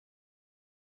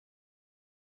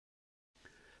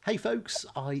Hey folks,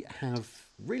 I have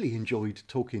really enjoyed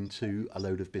talking to a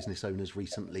load of business owners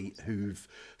recently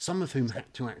some of whom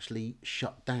had to actually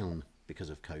shut down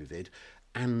because of COVID.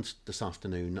 And this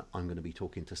afternoon, I'm going to be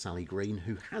talking to Sally Green,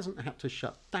 who hasn't had to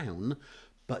shut down,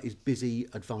 but is busy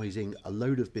advising a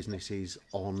load of businesses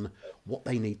on what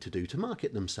they need to do to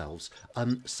market themselves.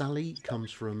 Sally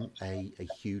comes from a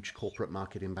huge corporate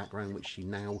marketing background, which she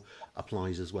now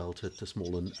applies as well to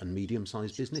small and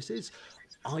medium-sized businesses.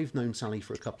 I've known Sally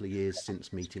for a couple of years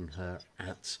since meeting her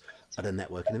at a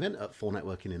networking event at For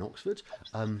Networking in Oxford.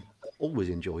 Always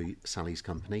enjoy Sally's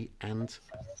company, and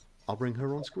I'll bring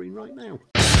her on screen right now.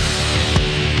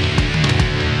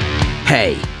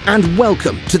 Hey, and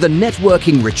welcome to the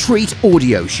Networking Retreat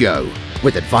audio show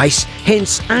with advice,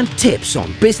 hints, and tips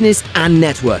on business and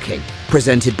networking.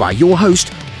 Presented by your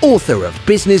host, author of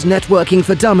Business Networking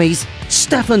for Dummies,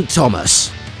 Stefan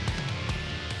Thomas.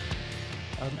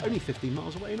 Only 15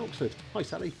 miles away in Oxford. Hi,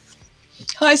 Sally.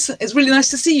 Hi, it's really nice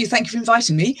to see you. Thank you for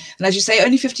inviting me. And as you say,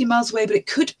 only 15 miles away, but it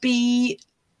could be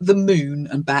the moon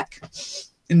and back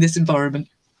in this environment.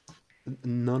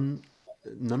 None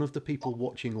of the people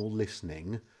watching or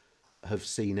listening have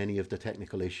seen any of the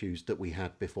technical issues that we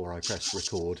had before I pressed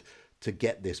record to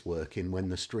get this working when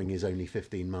the string is only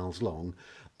 15 miles long.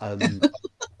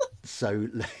 So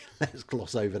let's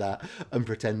gloss over that and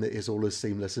pretend that it's all as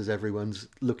seamless as everyone's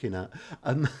looking at.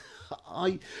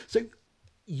 So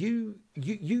you've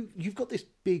got this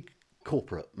big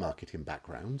corporate marketing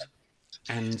background,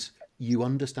 and you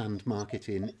understand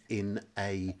marketing in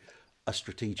a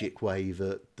strategic way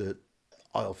that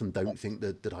I often don't think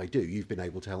that I do. You've been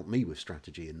able to help me with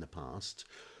strategy in the past.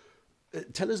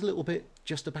 Tell us a little bit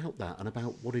just about that and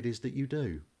about what it is that you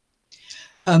do.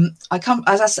 I come,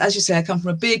 as you say, I come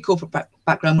from a big corporate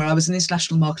background where I was an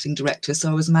international marketing director. So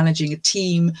I was managing a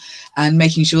team and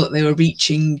making sure that they were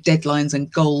reaching deadlines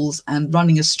and goals and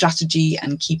running a strategy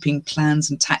and keeping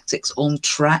plans and tactics on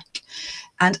track.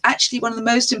 And actually, one of the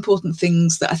most important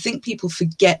things that I think people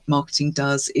forget marketing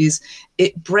does is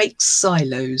it breaks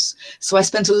silos. So I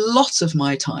spent a lot of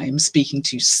my time speaking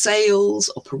to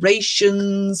sales,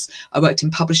 operations. I worked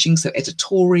in publishing, so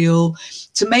editorial,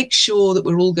 to make sure that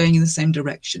we're all going in the same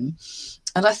direction.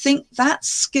 And I think that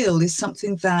skill is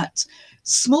something that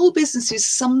small businesses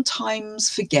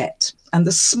sometimes forget. And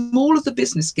the smaller the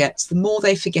business gets, the more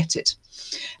they forget it.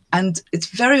 And it's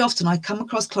very often I come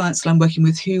across clients that I'm working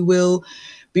with who will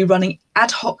be running ad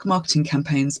hoc marketing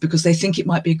campaigns because they think it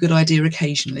might be a good idea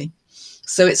occasionally.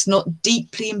 So it's not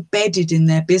deeply embedded in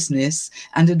their business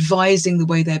and advising the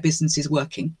way their business is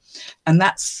working. And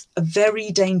that's a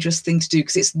very dangerous thing to do,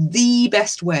 because it's the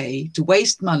best way to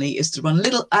waste money is to run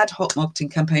little ad hoc marketing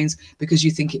campaigns because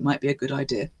you think it might be a good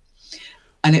idea.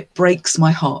 And it breaks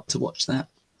my heart to watch that.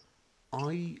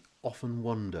 I often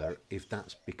wonder if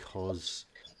that's because,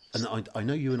 and I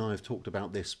know you and I have talked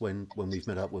about this when we've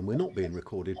met up, when we're not being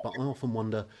recorded, but I often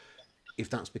wonder if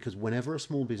that's because whenever a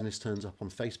small business turns up on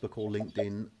Facebook or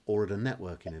LinkedIn or at a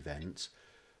networking event,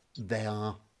 they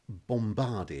are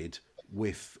bombarded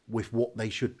with what they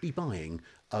should be buying.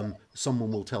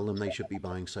 Someone will tell them they should be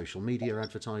buying social media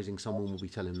advertising. Someone will be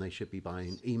telling them they should be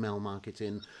buying email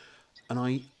marketing. And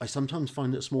I sometimes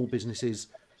find that small businesses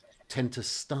tend to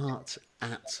start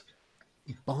at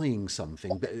buying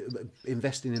something,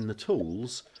 investing in the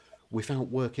tools without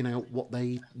working out what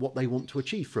they want to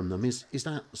achieve from them. Is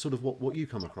that sort of what you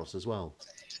come across as well?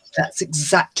 That's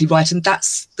exactly right. And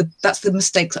that's the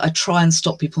mistake that I try and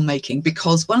stop people making,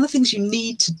 because one of the things you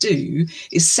need to do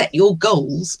is set your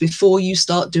goals before you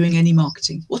start doing any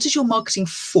marketing. What is your marketing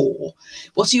for?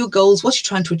 What are your goals? What are you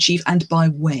trying to achieve, and by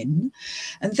when?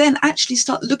 And then actually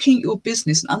start looking at your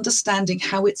business and understanding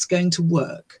how it's going to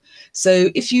work. So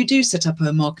if you do set up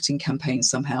a marketing campaign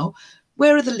somehow,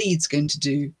 where are the leads going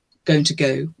to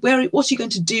go? What are you going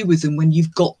to do with them when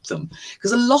you've got them?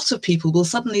 Because a lot of people will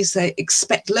suddenly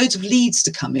expect loads of leads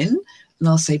to come in, and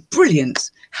I'll say,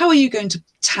 brilliant. How are you going to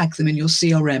tag them in your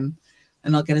CRM?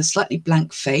 And I'll get a slightly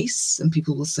blank face, and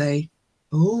people will say,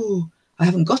 oh, I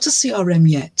haven't got a CRM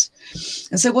yet.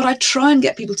 And so what I try and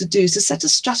get people to do is to set a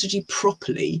strategy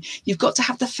properly. You've got to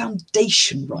have the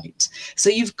foundation right. So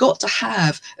you've got to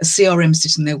have a CRM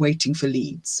sitting there waiting for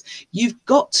leads. You've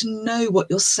got to know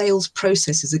what your sales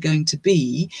processes are going to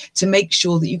be to make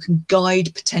sure that you can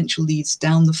guide potential leads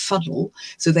down the funnel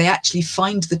so they actually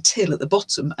find the till at the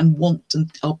bottom and want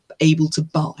and are able to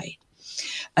buy.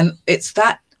 And it's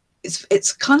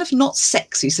kind of not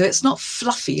sexy, so it's not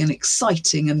fluffy and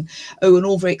exciting and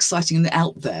all very exciting and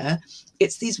out there.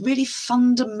 It's these really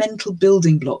fundamental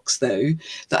building blocks, though,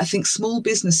 that I think small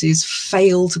businesses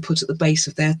fail to put at the base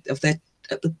of at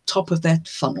the top of their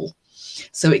funnel.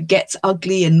 So it gets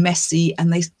ugly and messy,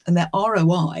 and their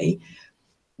ROI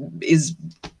is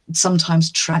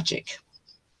sometimes tragic.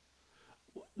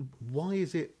 Why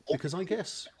is it? Because I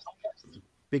guess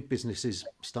big businesses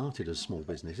started as small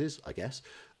businesses, I guess.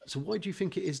 So why do you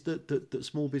think it is that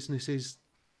small businesses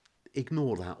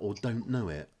ignore that or don't know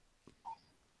it?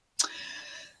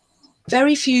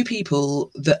 Very few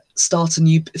people that start a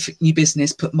new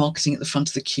business put marketing at the front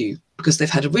of the queue, because they've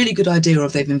had a really good idea, or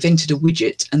they've invented a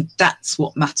widget, and that's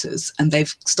what matters. And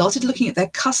they've started looking at their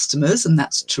customers, and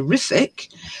that's terrific.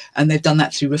 And they've done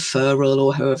that through referral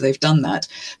or however they've done that.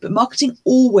 But marketing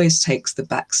always takes the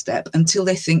back step until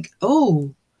they think,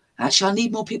 oh, actually, I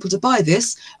need more people to buy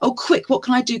this. Oh, quick, what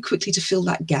can I do quickly to fill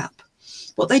that gap?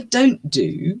 What they don't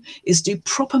do is do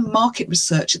proper market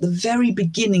research at the very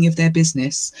beginning of their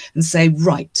business and say,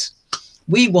 right,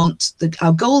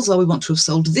 our goals are we want to have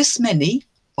sold this many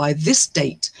by this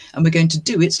date, and we're going to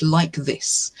do it like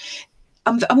this.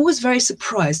 I'm always very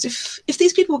surprised if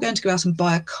these people were going to go out and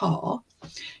buy a car,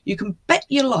 you can bet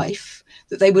your life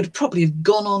that they would probably have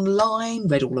gone online,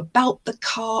 read all about the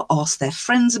car, asked their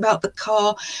friends about the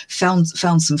car, found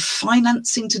some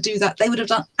financing to do that. They would have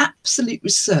done absolute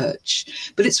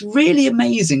research. But it's really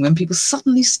amazing when people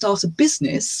suddenly start a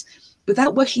business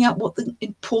without working out what the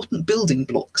important building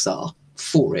blocks are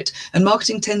for it. And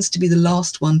marketing tends to be the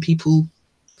last one people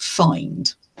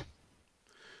find.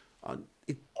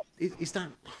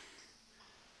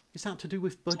 Is that to do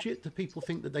with budget? Do people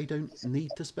think that they don't need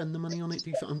to spend the money on it?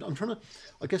 I'm trying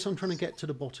to get to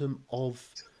the bottom of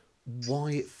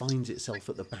why it finds itself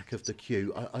at the back of the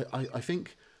queue. I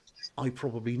think I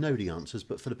probably know the answers,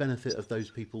 but for the benefit of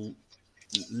those people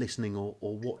listening or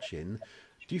watching,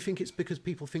 do you think it's because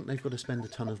people think they've got to spend a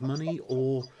ton of money,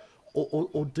 or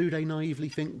do they naively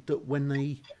think that when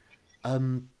they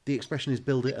the expression is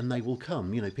build it and they will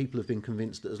come? You know, people have been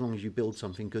convinced that as long as you build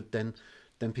something good, then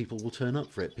people will turn up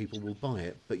for it, people will buy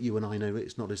it. But you and I know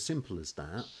it's not as simple as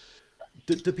that.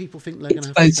 Do people think they're going to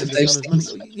have to spend a ton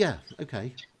of money? Yeah,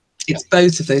 okay. It's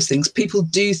both of those things. People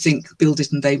do think build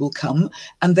it and they will come,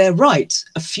 and they're right.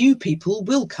 A few people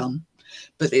will come,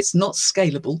 but it's not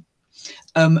scalable.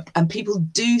 And people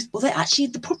do, well,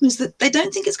 the problem is that they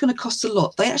don't think it's going to cost a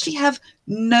lot. They actually have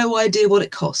no idea what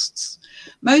it costs.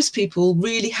 Most people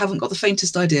really haven't got the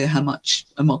faintest idea how much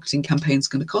a marketing campaign is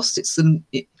going to cost.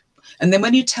 And then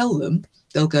when you tell them,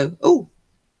 they'll go, oh,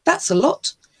 that's a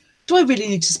lot. Do I really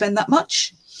need to spend that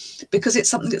much? Because it's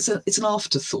something it's an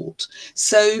afterthought.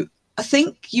 So I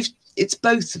think it's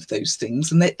both of those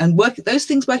things, those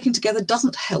things working together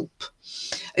doesn't help.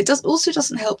 It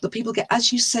doesn't help that people get,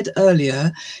 as you said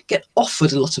earlier, get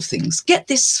offered a lot of things. Get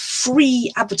this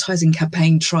free advertising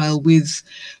campaign trial with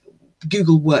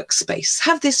Google Workspace.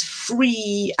 Have this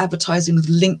free advertising with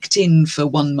LinkedIn for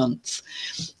 1 month.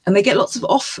 And they get lots of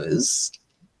offers.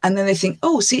 And then they think,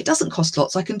 oh, see, it doesn't cost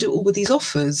lots. I can do it all with these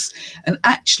offers. And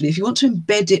actually, if you want to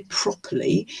embed it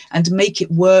properly and make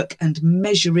it work and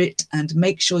measure it and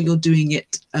make sure you're doing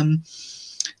it,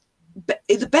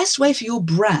 the best way for your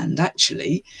brand,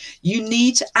 actually, you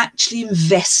need to actually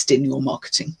invest in your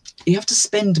marketing. You have to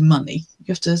spend money.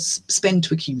 You have to spend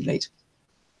to accumulate.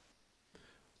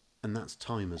 And that's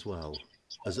time as well.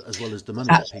 As well as the money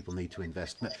that people need to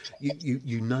invest.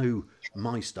 You know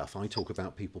my stuff. I talk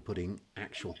about people putting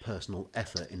actual personal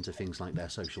effort into things like their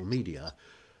social media.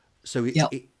 So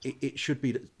it should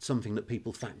be something that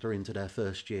people factor into their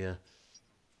first year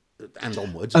and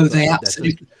onwards. Oh, they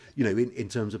absolutely. In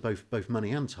terms of both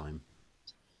money and time.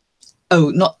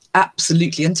 Oh, not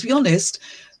absolutely. And to be honest,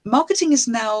 marketing is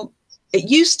now. It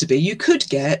used to be you could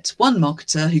get one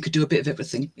marketer who could do a bit of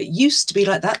everything. It used to be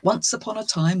like that once upon a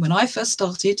time when I first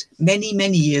started many,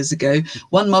 many years ago.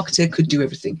 One marketer could do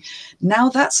everything. Now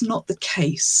that's not the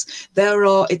case. There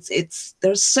are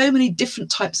so many different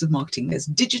types of marketing. There's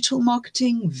digital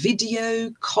marketing,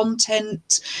 video,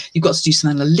 content. You've got to do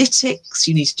some analytics.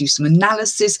 You need to do some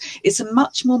analysis. It's a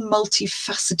much more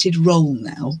multifaceted role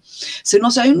now. So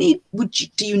not only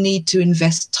do you need to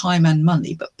invest time and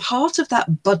money, but part of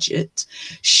that budget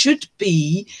should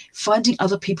be finding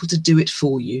other people to do it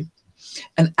for you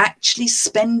and actually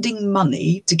spending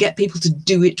money to get people to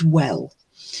do it well.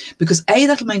 Because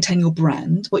that'll maintain your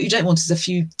brand. What you don't want is a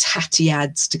few tatty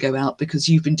ads to go out because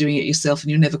you've been doing it yourself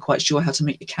and you're never quite sure how to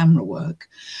make your camera work.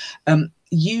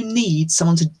 You need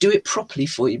someone to do it properly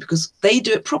for you, because they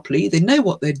do it properly, they know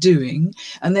what they're doing,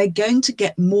 and they're going to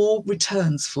get more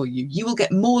returns for you. You will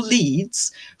get more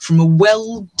leads from a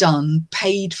well done,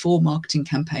 paid for marketing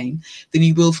campaign than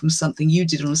you will from something you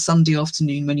did on a Sunday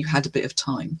afternoon when you had a bit of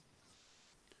time.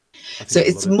 So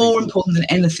it's more important than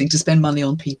anything to spend money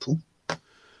on people.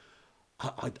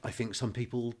 I think some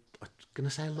people going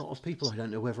to say a lot of people. I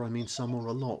don't know whether I mean some or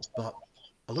a lot, but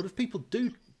a lot of people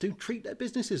do treat their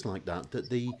businesses like that. That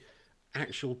the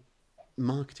actual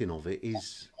marketing of it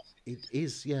is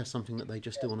something that they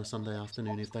just do on a Sunday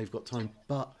afternoon if they've got time.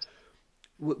 But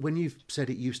when you've said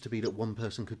it used to be that one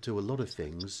person could do a lot of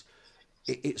things,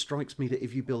 it strikes me that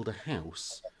if you build a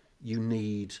house, you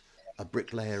need a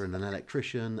bricklayer and an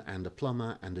electrician and a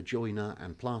plumber and a joiner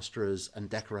and plasterers and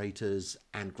decorators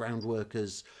and ground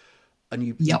workers, and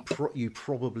you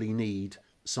probably need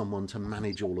someone to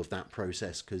manage all of that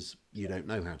process because you don't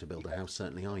know how to build a house.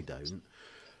 Certainly I don't.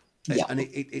 Yeah. And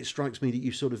it strikes me that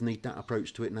you sort of need that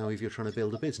approach to it now if you're trying to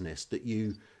build a business, that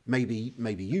you maybe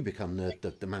you become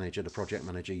the manager, the project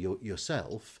manager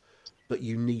yourself, but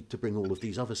you need to bring all of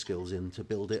these other skills in to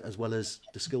build it as well as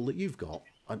the skill that you've got.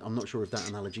 I'm not sure if that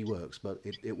analogy works, but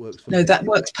it works for me. No, that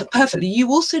works perfectly.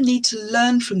 You also need to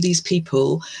learn from these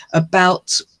people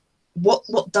about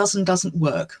what does and doesn't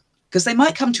work. Because they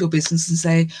might come to your business and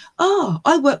say,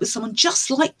 I worked with someone just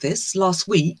like this last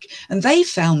week, and they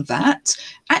found that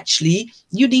actually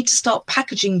you need to start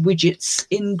packaging widgets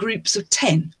in groups of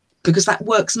 10, because that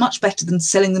works much better than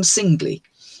selling them singly.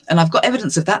 And I've got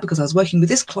evidence of that because I was working with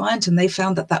this client and they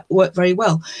found that worked very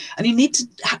well. And you need to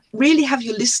really have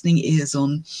your listening ears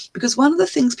on, because one of the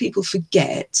things people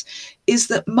forget is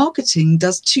that marketing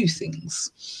does two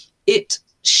things. It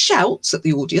shouts at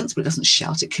the audience, but it doesn't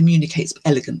shout. It communicates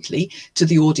elegantly to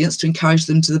the audience to encourage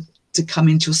them to come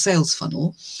into your sales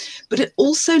funnel. But it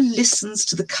also listens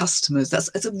to the customers.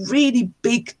 That's a really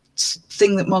big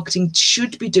thing that marketing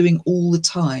should be doing all the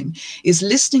time, is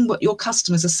listening what your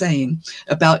customers are saying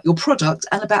about your product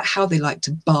and about how they like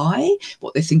to buy,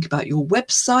 what they think about your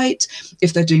website,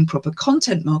 if they're doing proper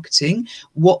content marketing,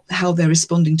 how they're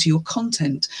responding to your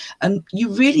content. And you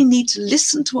really need to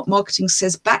listen to what marketing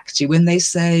says back to you when they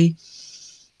say,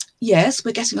 yes,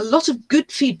 we're getting a lot of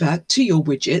good feedback to your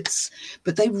widgets,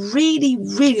 but they really,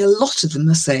 a lot of them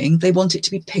are saying they want it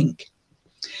to be pink.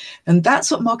 And that's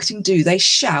what marketing do. They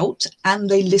shout and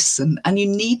they listen. And you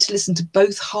need to listen to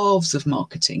both halves of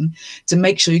marketing to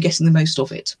make sure you're getting the most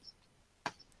of it.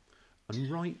 And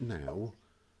right now,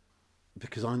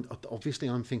 because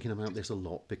I'm thinking about this a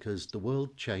lot, because the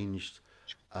world changed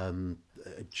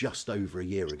just over a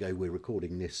year ago. We're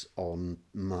recording this on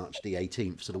March the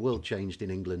 18th. So the world changed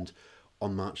in England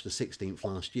on March the 16th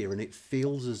last year. And it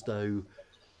feels as though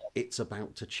it's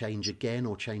about to change again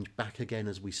or change back again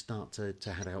as we start to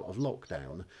head out of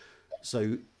lockdown.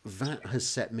 So that has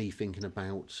set me thinking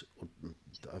about,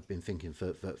 I've been thinking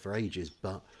for ages,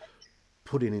 but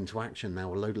putting into action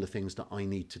now a load of the things that I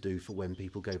need to do for when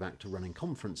people go back to running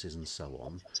conferences and so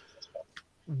on.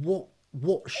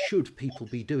 What should people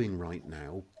be doing right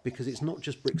now? Because it's not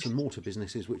just bricks and mortar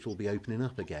businesses which will be opening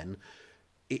up again.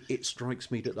 It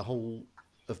strikes me that the whole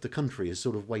of the country is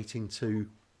sort of waiting to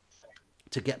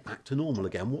get back to normal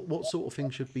again. What sort of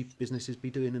things should businesses be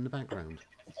doing in the background?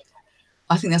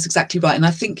 I think that's exactly right. And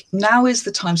I think now is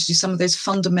the time to do some of those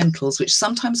fundamentals, which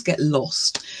sometimes get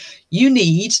lost. You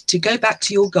need to go back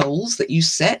to your goals that you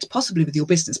set, possibly with your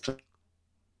business plan,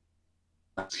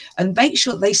 and make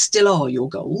sure they still are your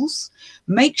goals.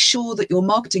 Make sure that your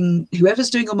marketing, whoever's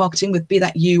doing your marketing, be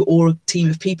that you or a team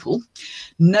of people,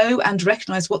 know and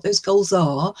recognize what those goals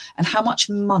are and how much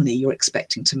money you're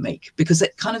expecting to make, because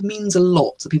it kind of means a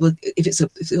lot to people.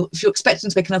 If you're expecting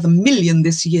to make another $1 million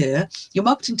this year, your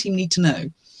marketing team need to know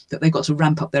that they've got to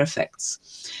ramp up their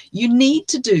effects. You need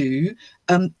to do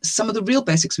some of the real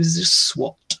basics, which is just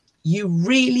SWOT. You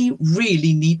really,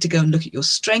 need to go and look at your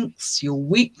strengths, your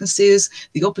weaknesses,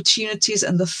 the opportunities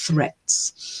and the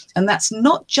threats. And that's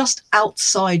not just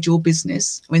outside your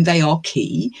business. I mean, they are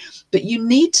key, but you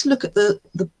need to look at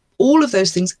all of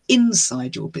those things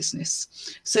inside your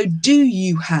business. So do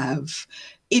you have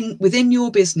within your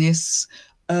business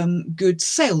good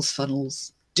sales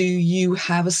funnels? Do you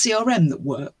have a CRM that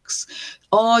works?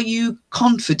 Are you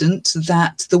confident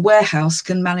that the warehouse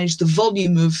can manage the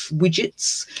volume of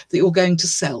widgets that you're going to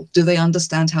sell? Do they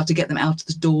understand how to get them out of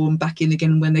the door and back in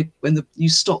again when the new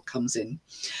stock comes in?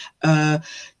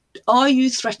 Are you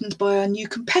threatened by a new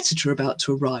competitor about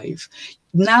to arrive?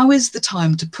 Now is the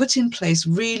time to put in place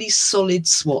really solid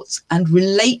SWOTs and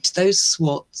relate those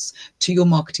SWOTs to your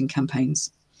marketing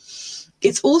campaigns.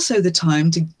 It's also the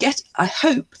time to I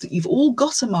hope that you've all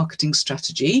got a marketing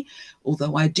strategy,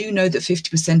 although I do know that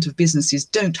 50% of businesses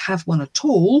don't have one at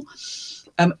all.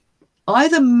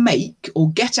 Either make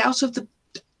or get out of the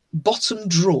bottom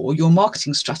drawer your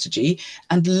marketing strategy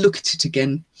and look at it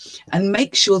again and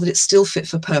make sure that it's still fit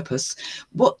for purpose.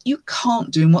 What you can't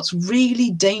do and what's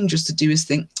really dangerous to do is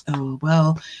think, oh,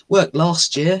 well, worked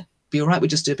last year, be all right, we'll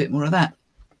just do a bit more of that.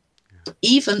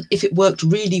 Even if it worked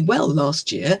really well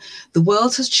last year, the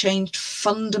world has changed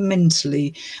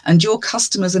fundamentally, and your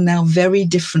customers are now very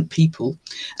different people.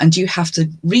 And you have to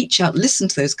reach out, listen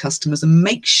to those customers, and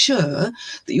make sure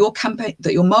that your campaign,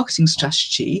 that your marketing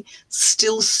strategy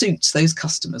still suits those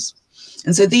customers.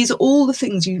 And so these are all the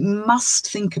things you must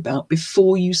think about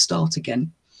before you start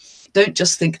again. Don't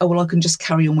just think, oh, well, I can just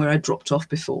carry on where I dropped off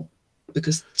before,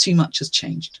 because too much has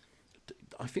changed.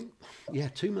 I think, yeah,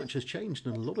 too much has changed,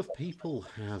 and a lot of people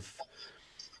have.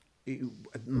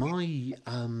 My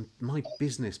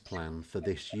business plan for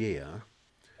this year,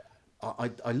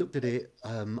 I looked at it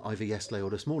either yesterday or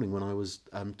this morning when I was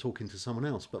talking to someone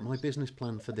else. But my business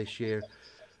plan for this year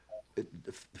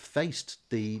faced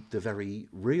the very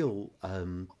real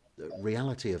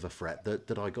reality of a threat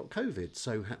that I got COVID,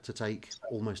 so had to take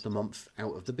almost a month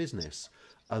out of the business.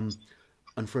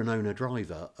 And for an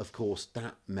owner-driver, of course,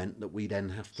 that meant that we then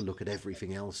have to look at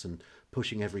everything else and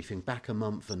pushing everything back a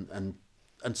month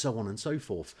and so on and so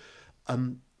forth.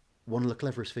 One of the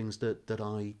cleverest things that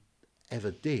I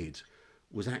ever did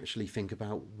was actually think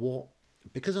about what,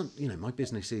 because my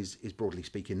business is broadly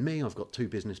speaking me. I've got two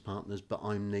business partners, but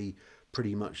I'm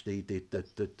pretty much the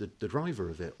driver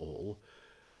of it all.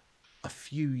 A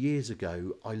few years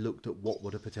ago, I looked at what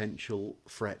were the potential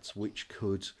threats which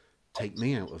could take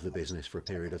me out of the business for a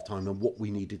period of time and what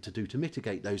we needed to do to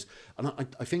mitigate those. And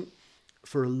I think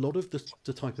for a lot of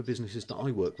the type of businesses that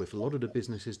I work with, a lot of the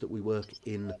businesses that we work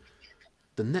in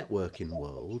the networking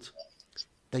world,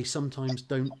 they sometimes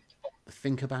don't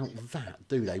think about that,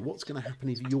 do they? What's going to happen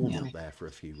if you're not there for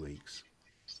a few weeks?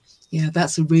 Yeah,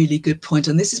 that's a really good point.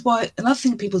 And this is why another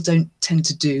thing people don't tend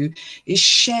to do is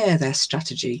share their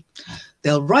strategy.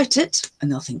 They'll write it and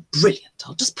they'll think, brilliant,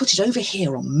 I'll just put it over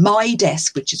here on my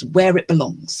desk, which is where it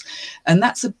belongs. And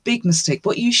that's a big mistake.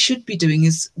 What you should be doing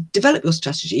is develop your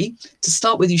strategy. To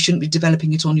start with, you shouldn't be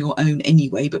developing it on your own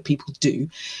anyway, but people do.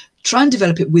 Try and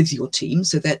develop it with your team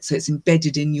so it's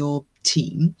embedded in your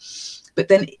team. But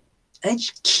then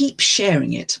keep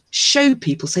sharing it. Show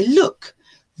people, say, look,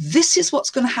 this is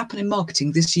what's going to happen in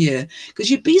marketing this year,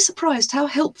 because you'd be surprised how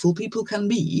helpful people can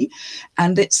be.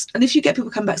 And if you get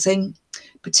people come back saying,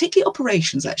 particularly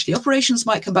operations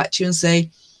might come back to you and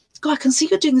say, God, I can see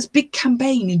you're doing this big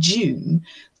campaign in June.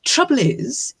 Trouble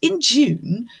is, in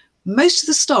June, most of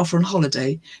the staff are on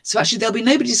holiday. So actually there'll be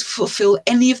nobody to fulfill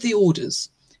any of the orders.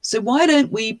 So why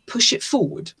don't we push it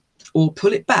forward? Or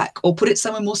pull it back, or put it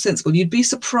somewhere more sensible? You'd be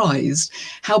surprised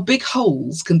how big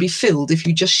holes can be filled if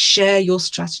you just share your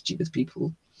strategy with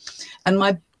people. And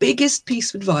my biggest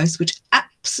piece of advice, which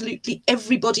absolutely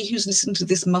everybody who's listening to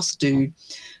this must do,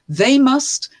 they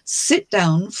must sit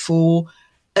down for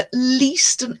at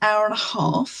least an hour and a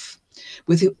half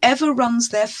with whoever runs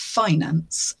their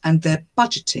finance and their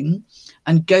budgeting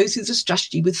and go through the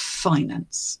strategy with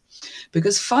finance.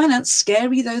 Because finance,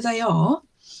 scary though they are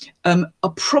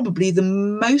probably the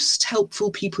most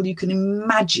helpful people you can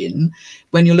imagine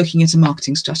when you're looking at a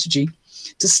marketing strategy.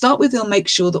 To start with, they'll make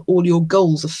sure that all your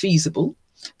goals are feasible,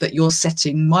 that you're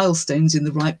setting milestones in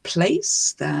the right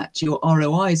place, that your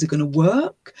ROIs are going to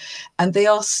work, and they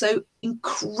are so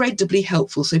incredibly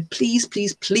helpful. So please,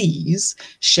 please, please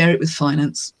share it with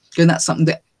finance. And that's something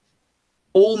that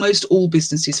almost all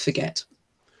businesses forget.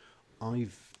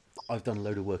 I've done a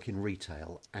load of work in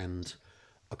retail, and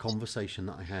a conversation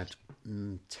that I had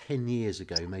 10 years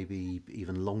ago, maybe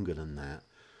even longer than that,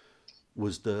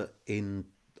 was that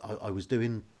I was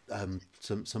doing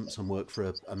some work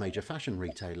for a major fashion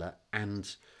retailer,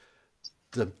 and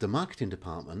the marketing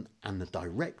department and the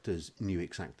directors knew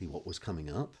exactly what was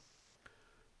coming up.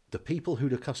 The people who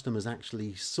the customers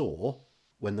actually saw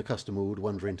when the customer would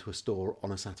wander into a store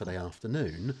on a Saturday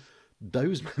afternoon,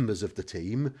 those members of the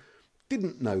team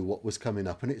didn't know what was coming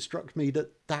up. And it struck me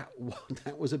that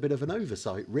was a bit of an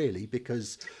oversight, really,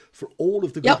 because for all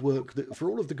of the good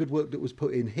work that was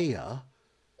put in here,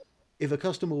 if a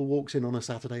customer walks in on a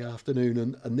Saturday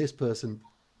afternoon and this person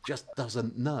just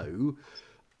doesn't know,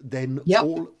 then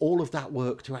all of that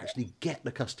work to actually get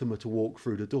the customer to walk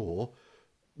through the door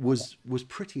was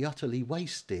pretty utterly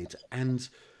wasted. And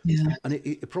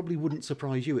it probably wouldn't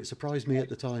surprise you. It surprised me at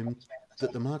the time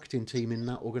that the marketing team in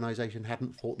that organisation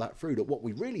hadn't thought that through, that what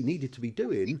we really needed to be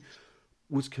doing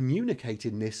was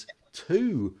communicating this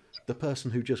to the person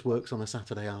who just works on a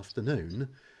Saturday afternoon,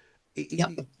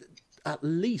 at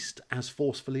least as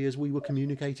forcefully as we were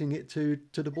communicating it to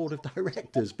the board of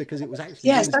directors, because it was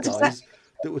actually these guys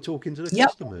that were talking to the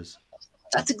customers.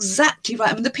 That's exactly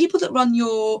right. I mean, the people that run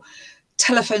your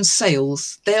telephone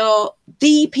sales, they are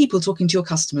the people talking to your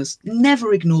customers.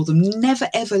 Never ignore them, never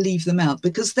ever leave them out,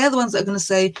 because they're the ones that are going to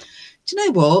say, do you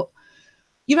know what,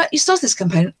 You start this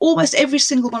campaign, almost every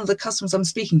single one of the customers I'm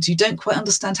speaking to, you don't quite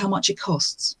understand how much it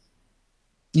costs.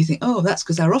 You think, oh, that's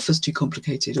because our offer's too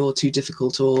complicated or too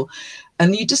difficult,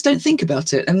 and you just don't think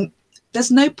about it. And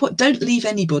there's no point. Don't leave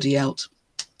anybody out.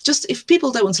 Just if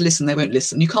people don't want to listen, they won't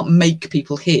listen. You can't make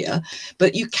people hear,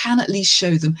 but you can at least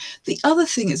show them. The other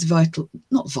thing is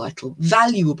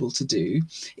valuable to do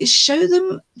is show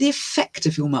them the effect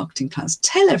of your marketing plans.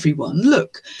 Tell everyone,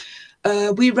 look,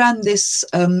 we ran this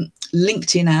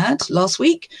LinkedIn ad last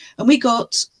week and we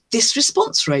got this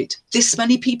response rate. This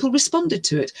many people responded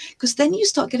to it. Because then you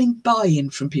start getting buy-in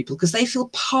from people because they feel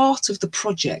part of the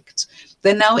project.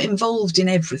 They're now involved in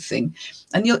everything.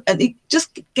 And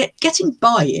getting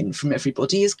buy-in from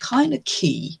everybody is kind of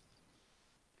key.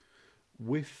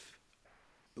 With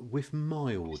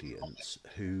my audience,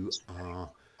 who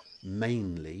are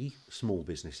mainly small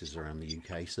businesses around the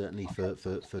UK, certainly for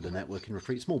the networking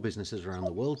retreat, small businesses around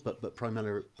the world, but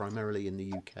primarily in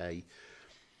the UK.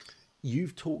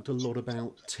 You've talked a lot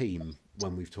about team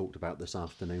when we've talked about this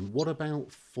afternoon. What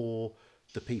about for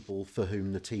the people for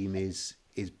whom the team is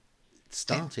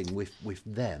starting with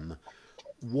them?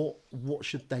 What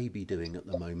should they be doing at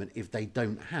the moment if they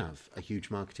don't have a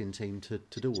huge marketing team to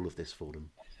do all of this for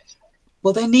them?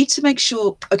 Well, they need to make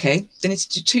sure, they need to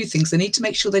do two things. They need to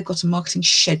make sure they've got a marketing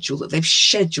schedule, that they've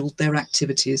scheduled their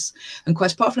activities. And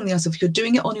quite apart from the answer, if you're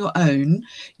doing it on your own,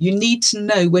 you need to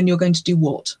know when you're going to do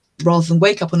what, rather than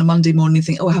wake up on a Monday morning and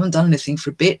think, oh, I haven't done anything for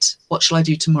a bit. What shall I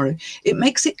do tomorrow? It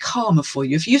makes it calmer for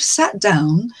you. If you've sat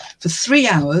down for 3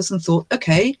 hours and thought,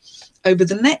 okay, over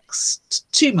the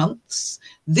next 2 months,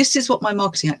 this is what my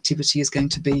marketing activity is going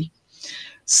to be.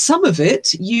 Some of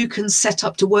it you can set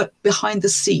up to work behind the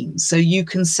scenes. So you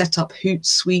can set up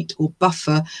Hootsuite or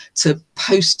Buffer to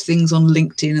post things on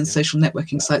LinkedIn and social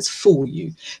networking sites for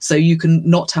you. So you can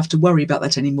not have to worry about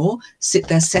that anymore. Sit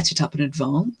there, set it up in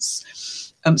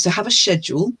advance. So have a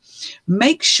schedule.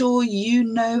 Make sure you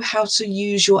know how to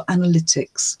use your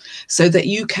analytics so that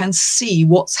you can see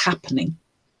what's happening.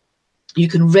 You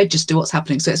can register what's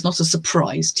happening so it's not a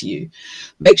surprise to you.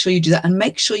 Make sure you do that, and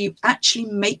make sure you actually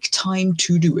make time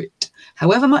to do it.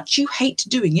 However much you hate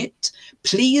doing it,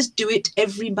 please do it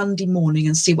every Monday morning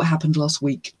and see what happened last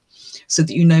week so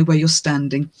that you know where you're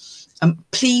standing.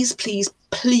 Please, please,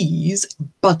 please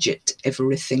budget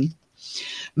everything.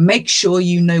 Make sure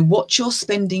you know what you're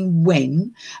spending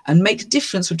when, and make a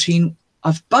difference between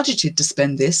I've budgeted to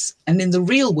spend this and in the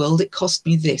real world it cost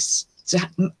me this. So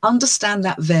understand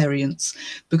that variance,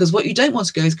 because what you don't want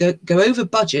to go is go over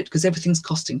budget because everything's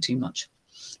costing too much.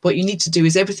 What you need to do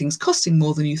is everything's costing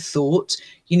more than you thought.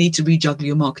 You need to rejuggle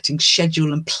your marketing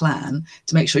schedule and plan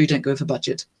to make sure you don't go over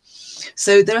budget.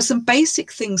 So there are some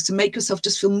basic things to make yourself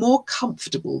just feel more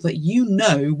comfortable that you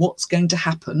know what's going to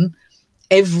happen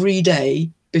every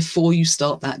day before you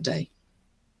start that day.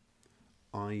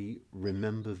 I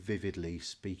remember vividly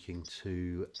speaking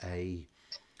to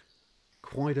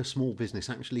quite a small business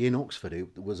actually in Oxford.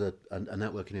 It was a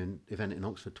networking event in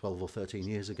Oxford 12 or 13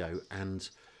 years ago, and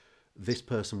this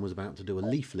person was about to do a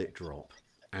leaflet drop,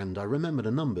 and I remember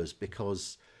the numbers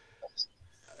because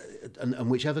and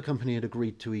whichever company had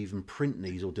agreed to even print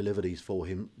these or deliver these for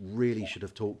him really should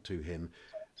have talked to him.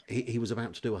 He was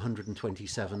about to do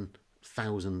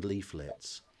 127,000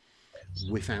 leaflets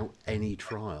without any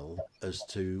trial as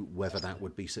to whether that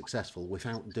would be successful,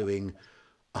 without doing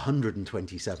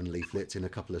 127 leaflets in a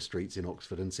couple of streets in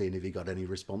Oxford and seeing if he got any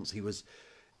response. He was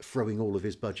throwing all of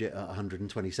his budget at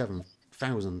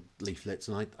 127,000 leaflets,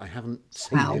 and I haven't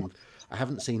seen him. I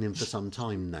haven't seen him for some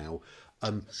time now.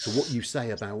 So what you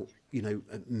say about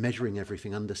measuring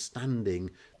everything, understanding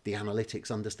the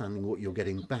analytics, understanding what you're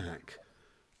getting back,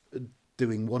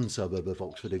 doing one suburb of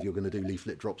Oxford if you're going to do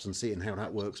leaflet drops and seeing how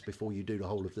that works before you do the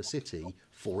whole of the city,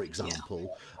 for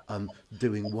example.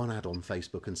 Doing one ad on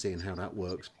Facebook and seeing how that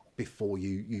works before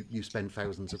you spend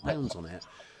thousands of pounds on it.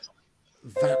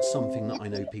 That's something that I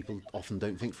know people often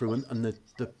don't think through. And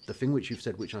the thing which you've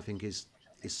said, which I think is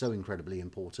so incredibly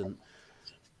important,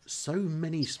 so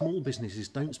many small businesses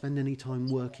don't spend any time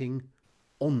working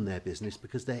on their business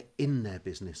because they're in their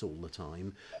business all the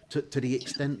time, to the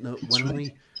extent that when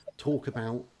I talk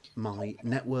about my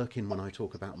networking, when I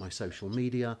talk about my social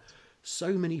media,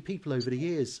 so many people over the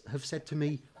years have said to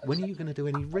me, when are you going to do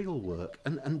any real work?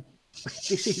 And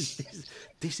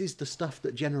this is the stuff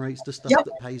that generates the stuff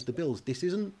that pays the bills. This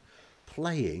isn't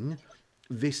playing.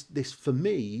 This for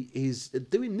me is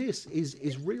doing this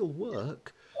is real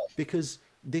work, because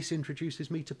this introduces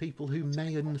me to people who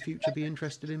may in the future be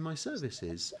interested in my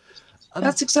services.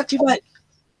 That's exactly right.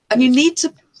 And you need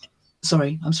to...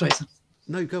 Sorry, I'm sorry.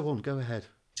 No, go on, go ahead.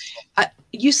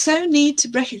 You so need to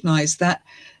recognise that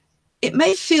it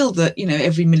may feel that,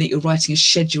 every minute you're writing a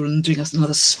schedule and doing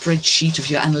another spreadsheet of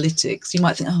your analytics, you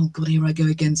might think, oh God, here I go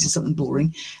again, this is something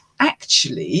boring.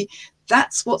 Actually,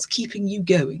 that's what's keeping you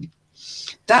going.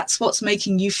 That's what's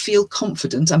making you feel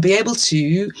confident and be able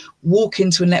to walk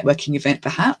into a networking event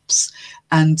perhaps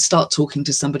and start talking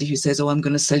to somebody who says, oh, I'm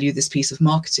going to sell you this piece of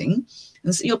marketing.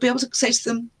 And so you'll be able to say to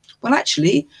them, well,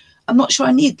 actually, I'm not sure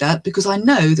I need that, because I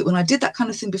know that when I did that kind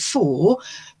of thing before,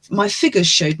 my figures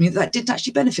showed me that didn't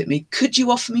actually benefit me. Could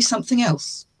you offer me something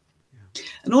else? Yeah.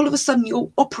 And all of a sudden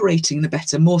you're operating in a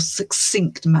better, more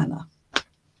succinct manner.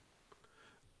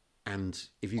 And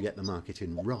if you get the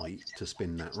marketing right to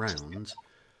spin that round,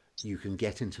 you can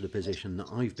get into the position that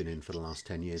I've been in for the last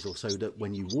 10 years or so, that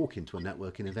when you walk into a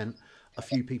networking event, a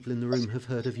few people in the room have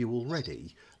heard of you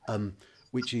already,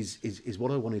 which is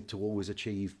what I wanted to always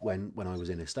achieve when I was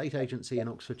in a estate agency in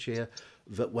Oxfordshire,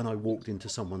 that when I walked into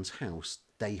someone's house,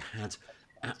 they had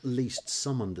at least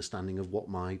some understanding of what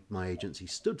my agency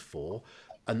stood for.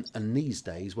 And these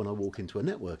days, when I walk into a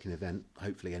networking event,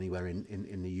 hopefully anywhere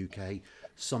in the UK,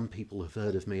 some people have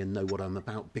heard of me and know what I'm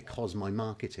about because my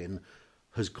marketing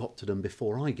has got to them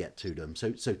before I get to them.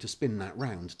 So to spin that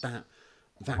round, that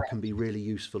can be really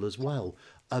useful as well.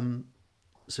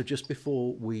 So just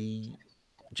before we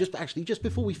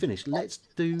finish, let's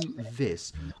do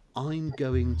this. I'm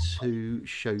going to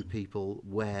show people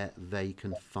where they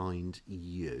can find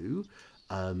you.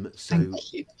 So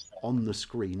on the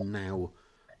screen now,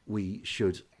 we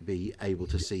should be able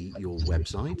to see your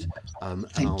website. And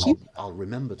I'll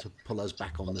remember to pull us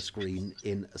back on the screen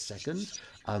in a second.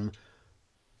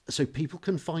 So people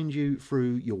can find you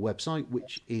through your website,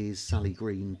 which is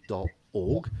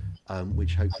sallygreen.org,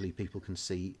 which hopefully people can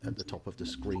see at the top of the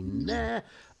screen there.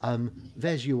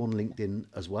 There's you on LinkedIn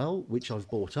as well, which I've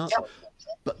brought up.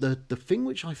 But the thing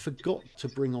which I forgot to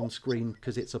bring on screen,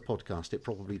 because it's a podcast, it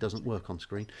probably doesn't work on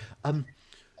screen.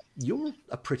 You're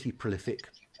a pretty prolific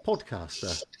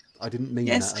podcaster. I didn't mean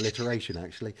that alliteration,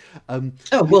 actually.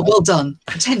 Well done.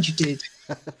 Pretend you did.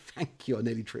 Thank you. I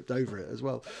nearly tripped over it as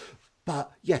well.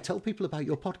 But yeah, tell people about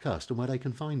your podcast and where they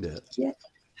can find it. Yeah.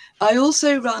 I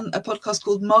also run a podcast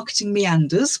called Marketing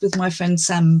Meanders with my friend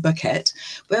Sam Burkett,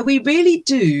 where we really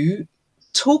do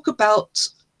talk about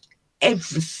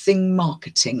everything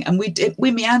marketing, and we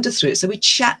meander through it. So we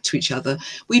chat to each other.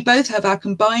 We both have our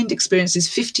combined experiences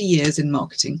 50 years in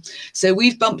marketing, so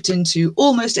we've bumped into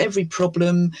almost every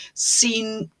problem,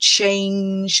 seen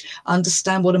change,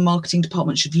 understand what a marketing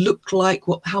department should look like,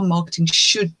 how marketing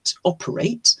should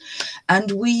operate,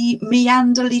 and we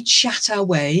meanderly chat our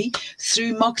way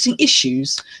through marketing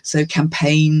issues, so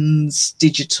campaigns,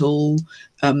 digital,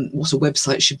 what a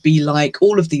website should be like,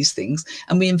 all of these things.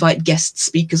 And we invite guest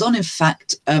speakers on. In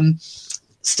fact,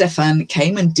 Stefan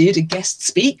came and did a guest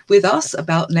speak with us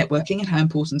about networking and how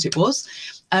important it was.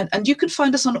 And you can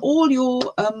find us on all your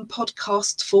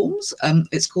podcast forms.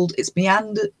 It's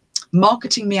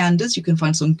Marketing Meanders. You can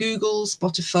find us on Google,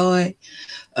 Spotify,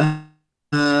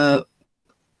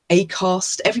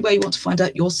 Acast, everywhere you want to find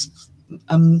out your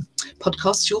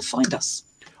podcasts, you'll find us.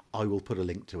 I will put a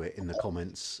link to it in the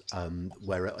comments,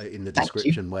 where in the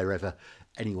description, wherever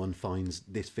anyone finds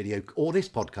this video or this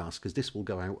podcast, because this will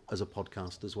go out as a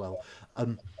podcast as well.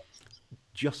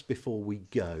 Just before we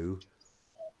go,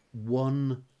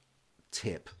 one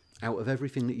tip out of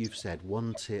everything that you've said,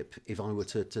 one tip, if I were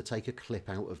to take a clip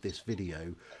out of this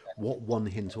video, what one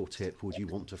hint or tip would you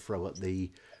want to throw at the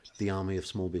army of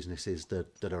small businesses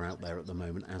that are out there at the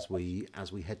moment as we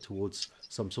head towards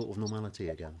some sort of normality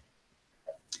again?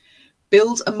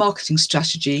 Build a marketing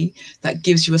strategy that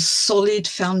gives you a solid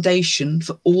foundation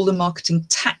for all the marketing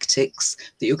tactics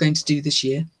that you're going to do this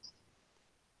year.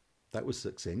 That was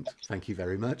succinct. Thank you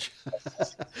very much.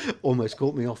 Almost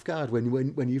caught me off guard when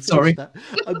you finished that.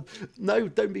 No,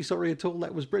 don't be sorry at all.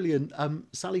 That was brilliant.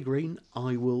 Sally Green,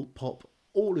 I will pop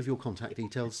all of your contact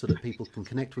details so that people can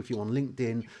connect with you on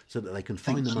LinkedIn, so that they can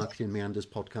find the Marketing Meanders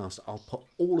podcast. I'll put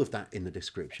all of that in the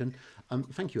description.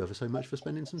 Thank you ever so much for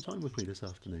spending some time with me this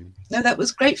afternoon. No, that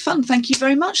was great fun. Thank you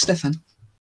very much, Stefan.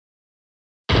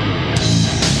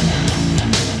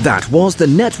 That was the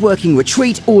Networking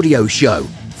Retreat audio show.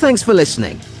 Thanks for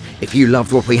listening. If you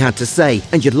loved what we had to say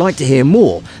and you'd like to hear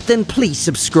more, then please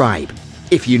subscribe.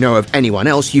 If you know of anyone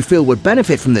else you feel would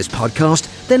benefit from this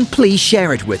podcast, then please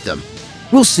share it with them.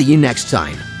 We'll see you next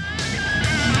time.